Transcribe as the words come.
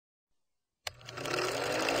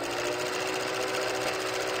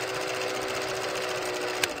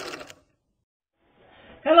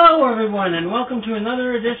Hello everyone, and welcome to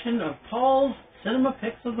another edition of Paul's Cinema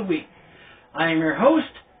Picks of the Week. I am your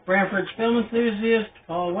host, Brantford's film enthusiast,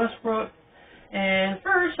 Paul Westbrook, and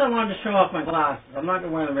first I wanted to show off my glasses. I'm not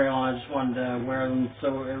going to wear them very long, I just wanted to wear them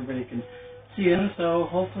so everybody can see them, so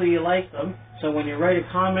hopefully you like them. So when you write a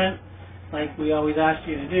comment, like we always ask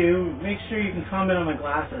you to do, make sure you can comment on my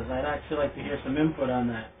glasses. I'd actually like to hear some input on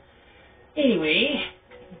that. Anyway,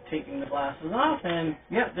 taking the glasses off, and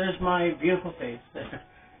yep, there's my beautiful face there.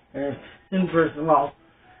 In person, well,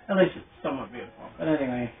 at least it's somewhat beautiful. But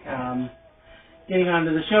anyway, getting on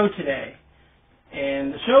to the show today.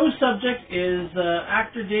 And the show's subject is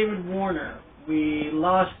actor David Warner. We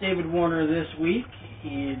lost David Warner this week.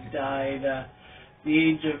 He died at the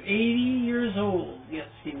age of 80 years old. Yes,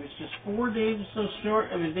 he was just 4 days or so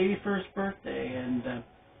short of his 81st birthday. And I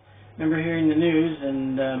remember hearing the news,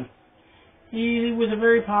 and he was a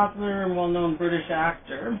very popular and well-known British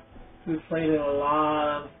actor who played in a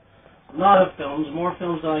lot of films, more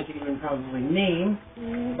films than I could even probably name.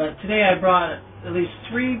 But today I brought at least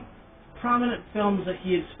 3 prominent films that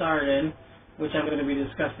he had starred in, which I'm going to be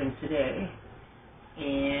discussing today.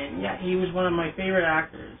 And yeah, he was one of my favorite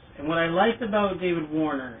actors. And what I liked about David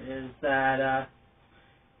Warner is that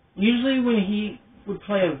usually when he would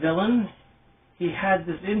play a villain, he had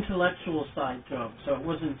this intellectual side to him. So it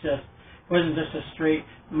wasn't just a straight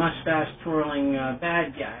mustache twirling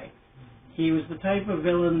bad guy. He was the type of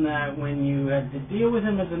villain that when you had to deal with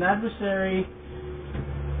him as an adversary,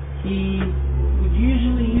 he would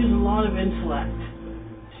usually use a lot of intellect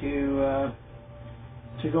to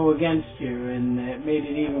go against you, and it made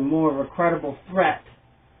it even more of a credible threat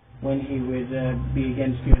when he would be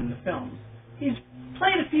against you in the films. He's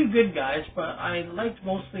played a few good guys, but I liked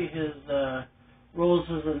mostly his roles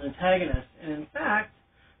as an antagonist. And in fact,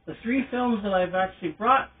 the 3 films that I've actually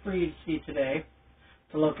brought for you to see today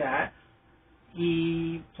to look at,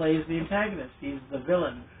 he plays the antagonist. He's the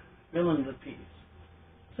villain of the piece.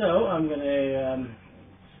 So I'm going to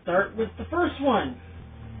start with the first one.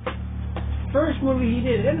 First movie he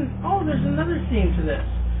did. And there's another theme to this.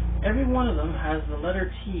 Every one of them has the letter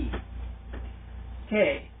T.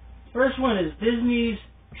 Okay. First one is Disney's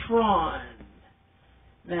Tron.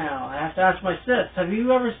 Now, I have to ask my sis, have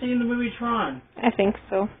you ever seen the movie Tron? I think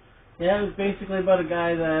so. Yeah, it was basically about a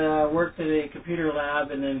guy that worked at a computer lab,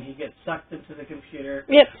 and then he gets sucked into the computer.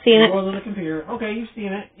 Yep, seen it. The world of the computer. Okay, you've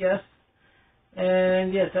seen it, yes.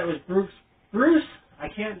 And yes, that was Bruce, I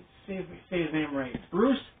can't say if we say his name right.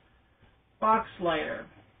 Bruce Boxleitner.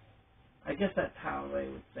 I guess that's how they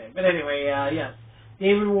would say. But anyway, yes.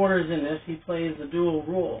 David Warner's in this. He plays a dual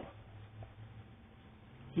role.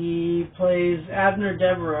 He plays Abner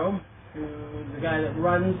Devereaux, who's the guy that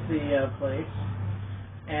runs the place.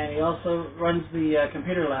 And he also runs the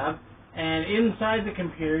computer lab. And inside the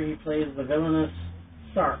computer, he plays the villainous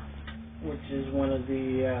Sark, which is one of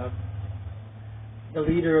the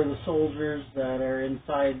leader of the soldiers that are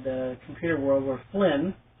inside the computer world, where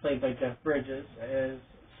Flynn, played by Jeff Bridges, is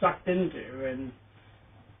sucked into. And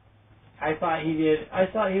I thought he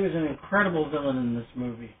was an incredible villain in this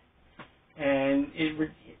movie. And it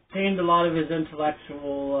retained a lot of his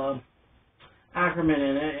intellectual acumen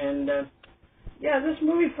in it. And yeah, this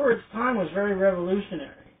movie for its time was very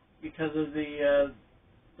revolutionary because of the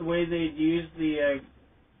way they'd used the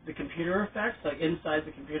computer effects, like inside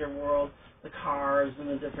the computer world, the cars and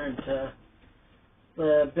the different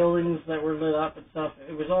the buildings that were lit up and stuff.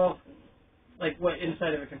 It was all like what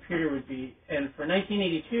inside of a computer would be. And for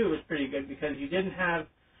 1982, it was pretty good because you didn't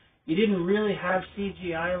really have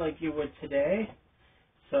CGI like you would today.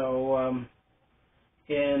 So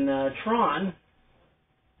in Tron,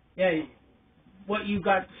 yeah, what you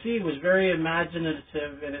got to see was very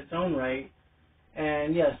imaginative in its own right.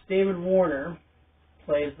 And yes, David Warner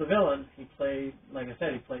plays the villain. He played, like I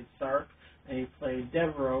said, he played Sark, and he played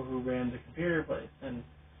Devereaux, who ran the computer place. And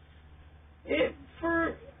it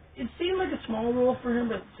seemed like a small role for him,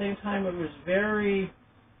 but at the same time it was very,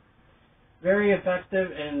 very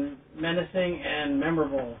effective and menacing and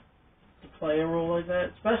memorable to play a role like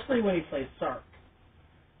that, especially when he played Sark.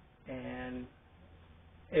 And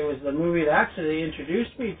it was the movie that actually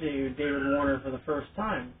introduced me to David Warner for the first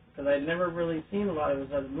time, because I'd never really seen a lot of his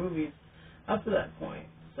other movies up to that point.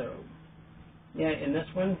 So, yeah, in this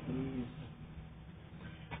one, he's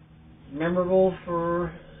memorable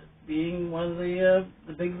for being one of the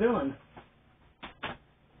big villains.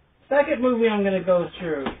 Second movie I'm going to go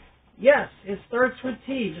through, yes, it starts with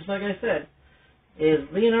T, just like I said, is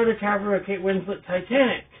Leonardo DiCaprio, Kate Winslet,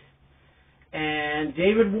 Titanic. And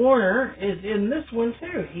David Warner is in this one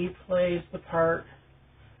too. He plays the part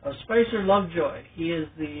of Spicer Lovejoy. He is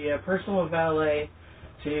the personal valet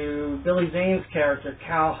to Billy Zane's character,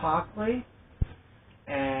 Cal Hockley.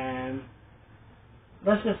 And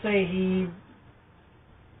let's just say he's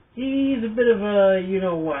a bit of a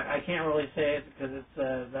you-know-what. I can't really say it because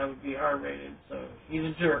that would be R-rated. So he's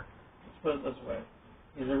a jerk. Let's put it this way.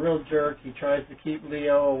 He's a real jerk. He tries to keep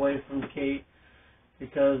Leo away from Kate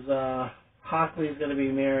because Hockley's going to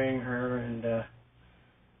be marrying her, and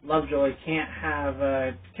Lovejoy can't have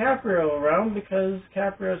Caprio around because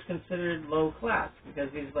Caprio's considered low class because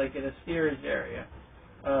he's like in a steerage area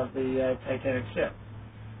of the Titanic ship.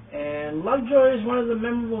 And Lovejoy is one of the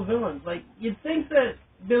memorable villains. Like, you'd think that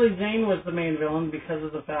Billy Zane was the main villain because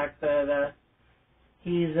of the fact that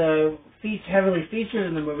he's heavily featured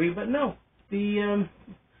in the movie, but no.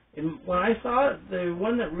 When I saw it, the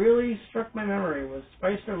one that really struck my memory was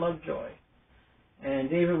Spicer Lovejoy. And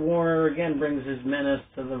David Warner again brings his menace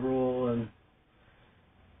to the role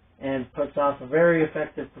and puts off a very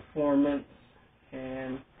effective performance.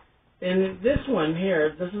 And in this one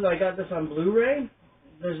here, I got this on Blu-ray.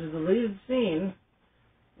 There's a deleted scene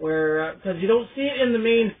where, because you don't see it in the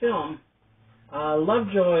main film,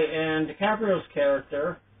 Lovejoy and DiCaprio's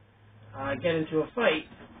character get into a fight.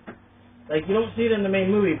 Like, you don't see it in the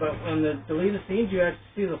main movie, but in the deleted scenes, you actually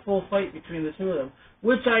see the full fight between the two of them,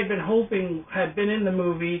 which I'd been hoping had been in the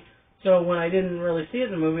movie. So when I didn't really see it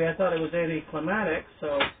in the movie, I thought it was anticlimactic.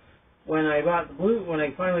 So when I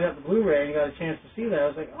finally got the Blu-ray and got a chance to see that, I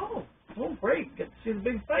was like, oh great, get to see the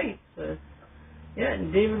big fight. Yeah,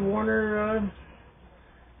 and David Warner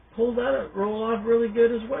pulled that role off really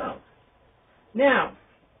good as well. Now,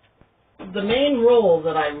 the main role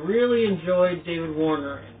that I really enjoyed David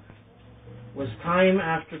Warner in was Time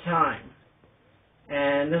After Time.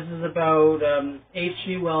 And this is about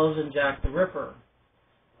H.G. Wells and Jack the Ripper.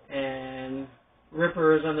 And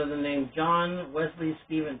Ripper is under the name John Wesley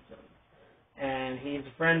Stevenson. And he's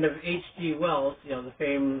a friend of H.G. Wells, the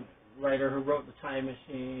famed writer who wrote The Time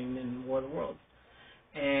Machine and War of the Worlds.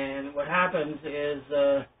 And what happens is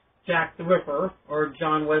Jack the Ripper, or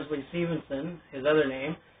John Wesley Stevenson, his other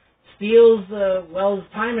name, steals Wells'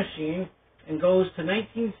 time machine and goes to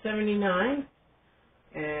 1979.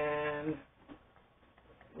 And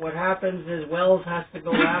what happens is Wells has to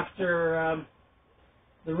go after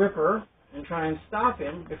the Ripper and try and stop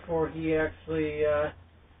him before he actually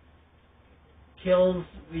kills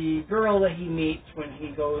the girl that he meets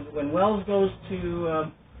when Wells goes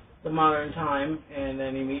to the modern time, and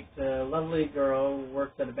then he meets a lovely girl who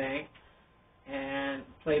works at a bank, and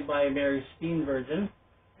played by Mary Steenburgen.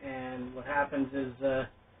 And what happens is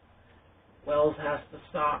Wells has to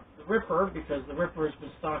stop the Ripper because the Ripper has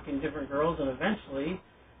been stalking different girls, and eventually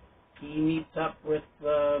he meets up with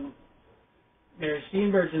Mary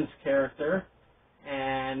Steenburgen's character,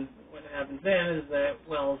 and what happens then is that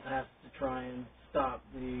Wells has to try and stop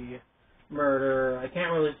the murder. I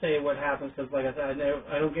can't really say what happens because, like I said,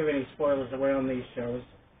 I don't give any spoilers away on these shows.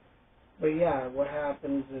 But yeah, what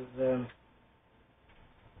happens is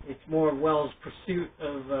it's more of Wells' pursuit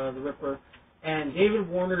of the Ripper. And David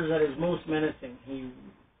Warner is at his most menacing.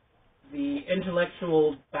 The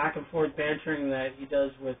intellectual back and forth bantering that he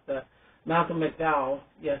does with Malcolm McDowell,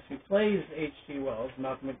 yes, who plays H.G. Wells.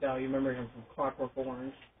 Malcolm McDowell, you remember him from Clockwork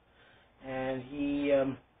Orange. And he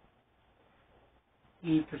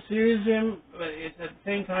pursues him, but at the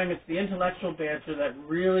same time, it's the intellectual banter that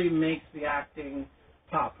really makes the acting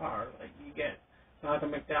top par. Like, you get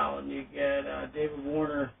Malcolm McDowell and you get David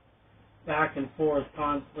Warner back and forth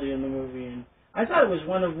constantly in the movie. And I thought it was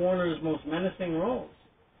one of Warner's most menacing roles,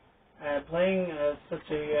 playing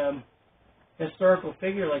such a historical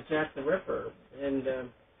figure like Jack the Ripper. And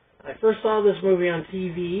I first saw this movie on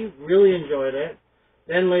TV, really enjoyed it,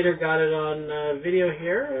 then later got it on video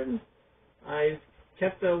here, and I've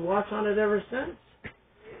kept a watch on it ever since.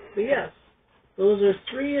 But yes, those are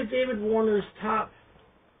three of David Warner's top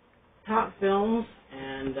films,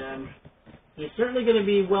 and he's certainly going to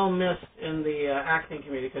be well missed in the acting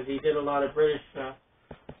community because he did a lot of British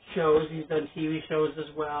shows. He's done TV shows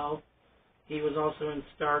as well. He was also in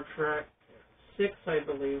Star Trek 6, I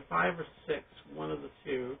believe, 5 or 6, one of the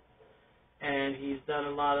two. And he's done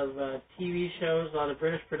a lot of TV shows, a lot of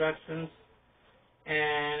British productions,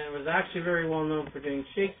 and it was actually very well known for doing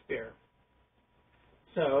Shakespeare.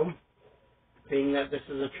 So, being that this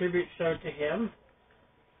is a tribute show to him,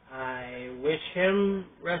 I wish him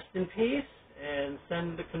rest in peace and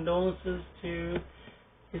send the condolences to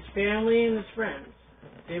his family and his friends.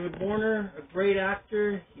 David Warner, a great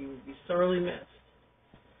actor, he would be sorely missed.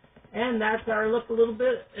 And that's our look a little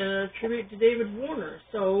bit, tribute to David Warner.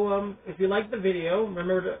 So if you like the video,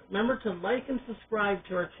 remember to like and subscribe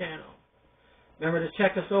to our channel. Remember to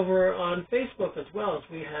check us over on Facebook as well, as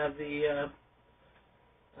we have the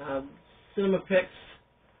CinemaPix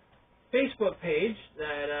Facebook page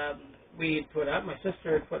that we put up. My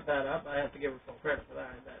sister had put that up. I have to give her full credit for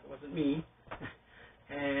that. That wasn't me.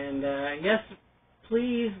 And yes,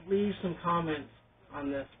 please leave some comments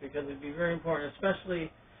on this because it'd be very important,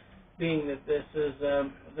 especially being that this is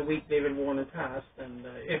the week David Warner passed. And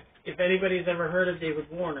if anybody's ever heard of David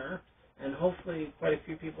Warner, and hopefully quite a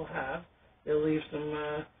few people have, they'll leave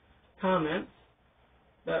some comments.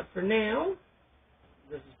 But for now,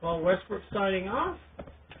 this is Paul Westbrook signing off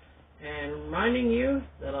and reminding you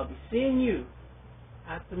that I'll be seeing you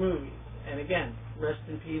at the movies. And again, rest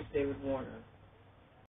in peace, David Warner.